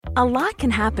A lot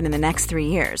can happen in the next 3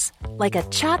 years. Like a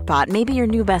chatbot may be your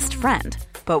new best friend.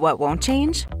 But what won't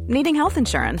change? Needing health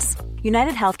insurance.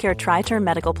 United Healthcare Tri-Term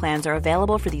Medical Plans are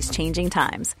available for these changing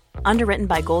times. Underwritten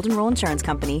by Golden Rule Insurance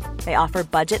Company, they offer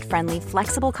budget-friendly,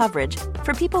 flexible coverage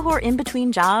for people who are in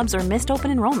between jobs or missed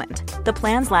open enrollment. The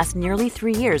plans last nearly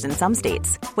 3 years in some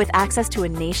states, with access to a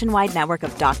nationwide network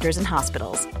of doctors and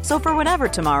hospitals. So for whatever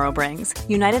tomorrow brings,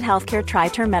 United Healthcare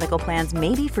Tri-Term Medical Plans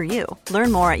may be for you.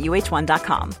 Learn more at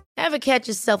uh1.com. Ever catch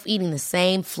yourself eating the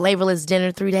same flavorless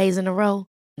dinner 3 days in a row?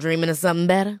 Dreaming of something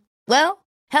better? Well,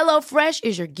 HelloFresh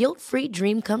is your guilt-free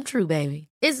dream come true, baby.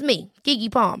 It's me, Keke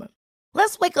Palmer.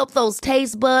 Let's wake up those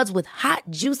taste buds with hot,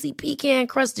 juicy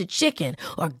pecan-crusted chicken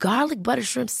or garlic butter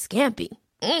shrimp scampi.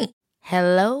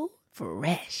 Hello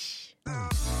Fresh.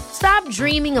 Stop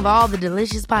dreaming of all the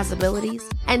delicious possibilities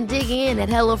and dig in at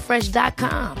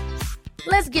HelloFresh.com.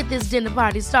 Let's get this dinner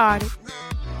party started.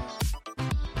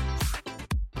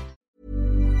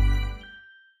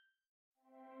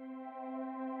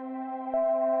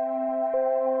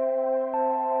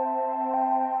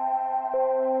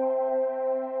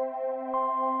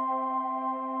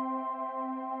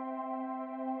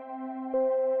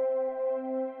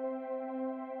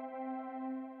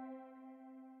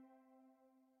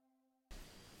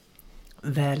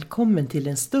 Välkommen till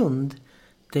en stund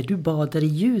där du badar i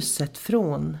ljuset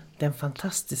från den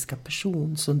fantastiska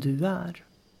person som du är.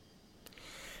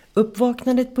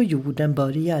 Uppvaknandet på jorden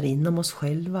börjar inom oss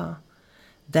själva.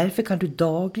 Därför kan du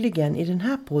dagligen i den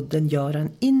här podden göra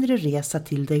en inre resa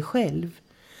till dig själv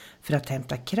för att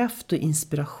hämta kraft och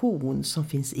inspiration som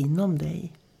finns inom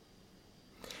dig.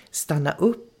 Stanna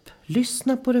upp,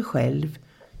 lyssna på dig själv,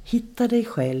 hitta dig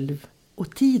själv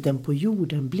och tiden på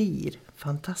jorden blir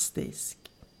fantastisk.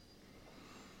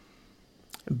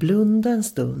 Blunda en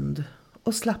stund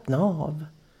och slappna av.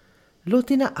 Låt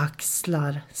dina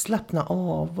axlar slappna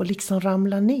av och liksom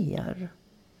ramla ner.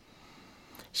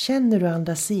 Känn när du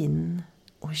andas in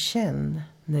och känn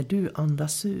när du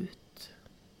andas ut.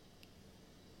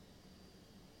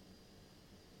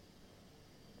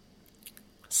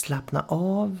 Slappna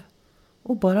av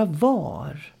och bara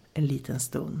var en liten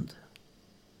stund.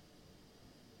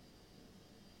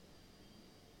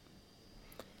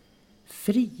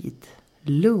 Frid,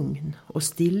 lugn och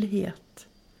stillhet.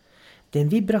 Det är en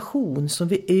vibration som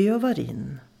vi övar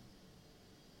in.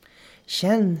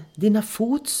 Känn dina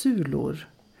fotsulor,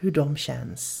 hur de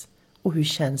känns och hur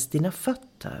känns dina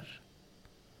fötter.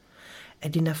 Är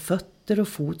dina fötter och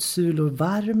fotsulor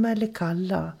varma eller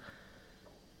kalla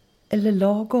eller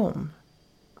lagom?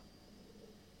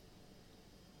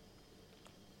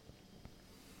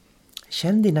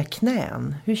 Känn dina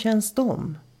knän, hur känns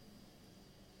de?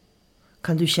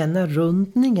 Kan du känna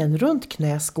rundningen runt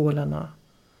knäskålarna?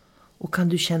 Och kan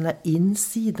du känna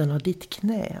insidan av ditt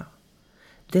knä?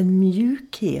 Den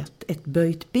mjukhet ett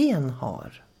böjt ben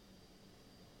har.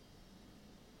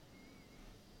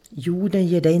 Jorden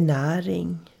ger dig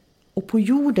näring och på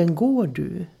jorden går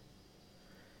du.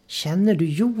 Känner du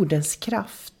jordens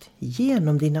kraft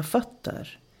genom dina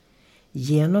fötter,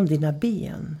 genom dina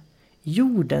ben?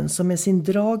 Jorden som med sin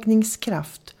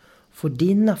dragningskraft får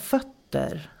dina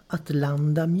fötter att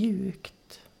landa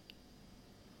mjukt.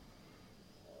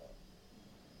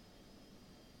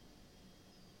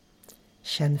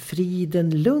 Känn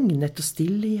friden, lugnet och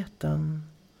stillheten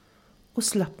och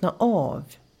slappna av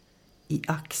i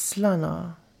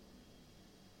axlarna.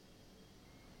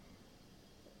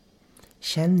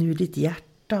 Känn nu ditt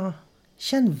hjärta.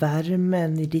 Känn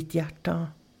värmen i ditt hjärta.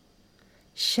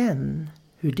 Känn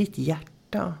hur ditt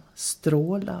hjärta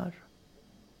strålar.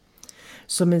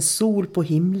 Som en sol på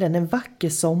himlen en vacker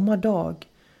sommardag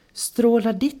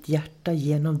strålar ditt hjärta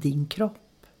genom din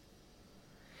kropp.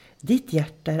 Ditt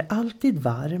hjärta är alltid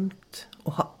varmt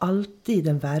och har alltid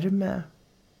en värme.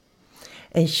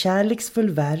 En kärleksfull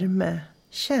värme,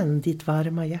 känn ditt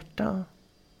varma hjärta.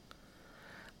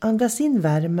 Andas in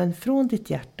värmen från ditt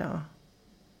hjärta.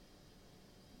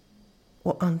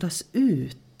 Och andas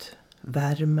ut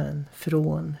värmen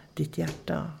från ditt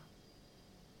hjärta.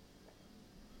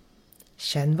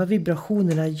 Känn vad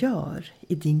vibrationerna gör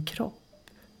i din kropp.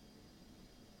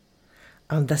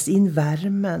 Andas in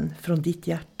värmen från ditt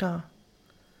hjärta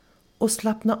och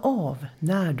slappna av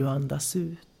när du andas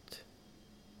ut.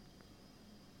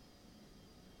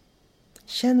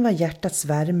 Känn vad hjärtats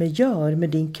värme gör med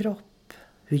din kropp.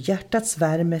 Hur hjärtats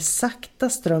värme sakta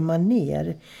strömmar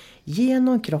ner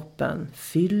genom kroppen,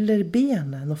 fyller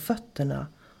benen och fötterna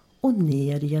och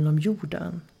ner genom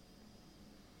jorden.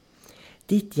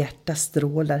 Ditt hjärta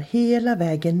strålar hela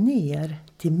vägen ner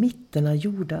till mitten av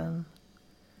jorden.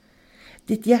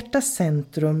 Ditt hjärtas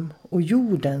centrum och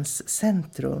jordens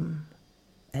centrum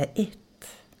är ett.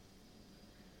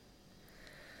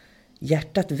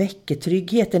 Hjärtat väcker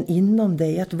tryggheten inom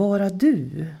dig att vara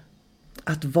du.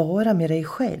 Att vara med dig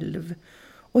själv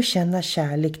och känna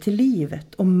kärlek till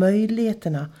livet och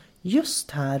möjligheterna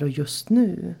just här och just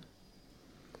nu.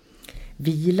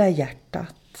 Vila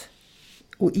hjärtat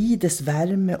och i dess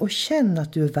värme och känn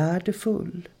att du är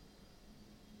värdefull.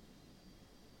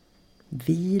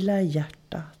 Vila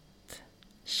hjärtat.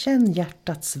 Känn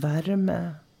hjärtats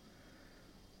värme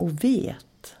och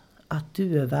vet att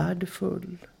du är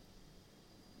värdefull.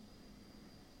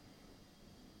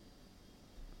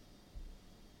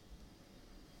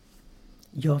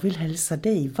 Jag vill hälsa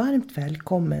dig varmt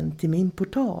välkommen till min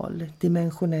portal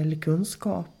Dimensionell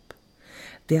kunskap.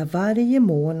 Där jag varje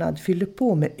månad fyller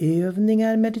på med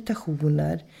övningar,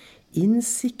 meditationer,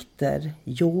 insikter,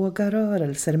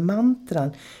 yogarörelser,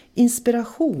 mantran,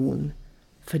 inspiration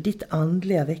för ditt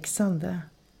andliga växande.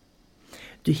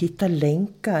 Du hittar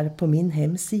länkar på min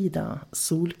hemsida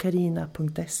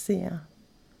solkarina.se.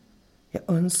 Jag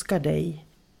önskar dig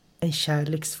en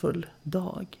kärleksfull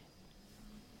dag.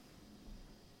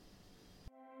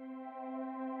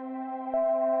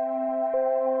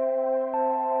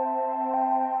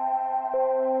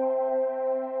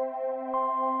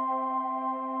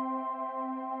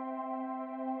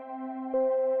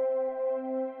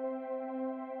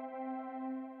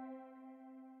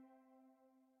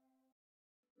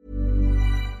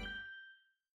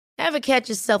 Ever catch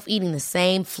yourself eating the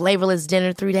same flavorless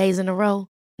dinner 3 days in a row?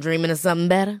 Dreaming of something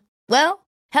better? Well,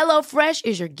 HelloFresh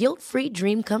is your guilt-free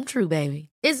dream come true, baby.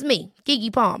 It's me,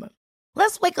 Keke Palmer.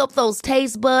 Let's wake up those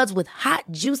taste buds with hot,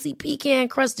 juicy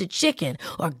pecan-crusted chicken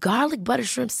or garlic butter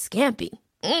shrimp scampi.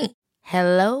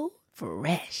 Hello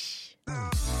Fresh.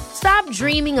 Stop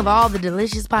dreaming of all the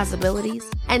delicious possibilities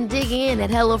and dig in at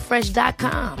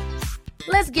HelloFresh.com.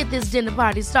 Let's get this dinner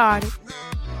party started.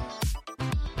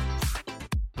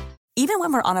 Even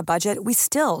when we're on a budget, we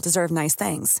still deserve nice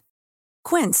things.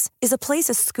 Quince is a place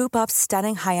to scoop up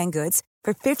stunning high-end goods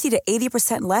for 50 to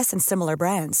 80% less than similar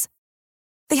brands.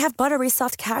 They have buttery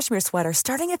soft cashmere sweaters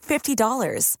starting at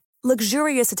 $50,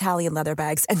 luxurious Italian leather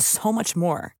bags, and so much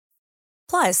more.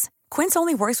 Plus, Quince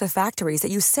only works with factories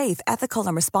that use safe, ethical,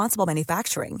 and responsible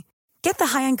manufacturing. Get the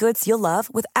high-end goods you'll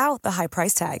love without the high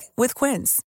price tag with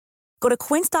Quince. Go to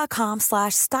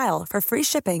quince.com/style for free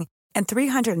shipping and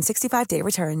 365-day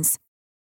returns.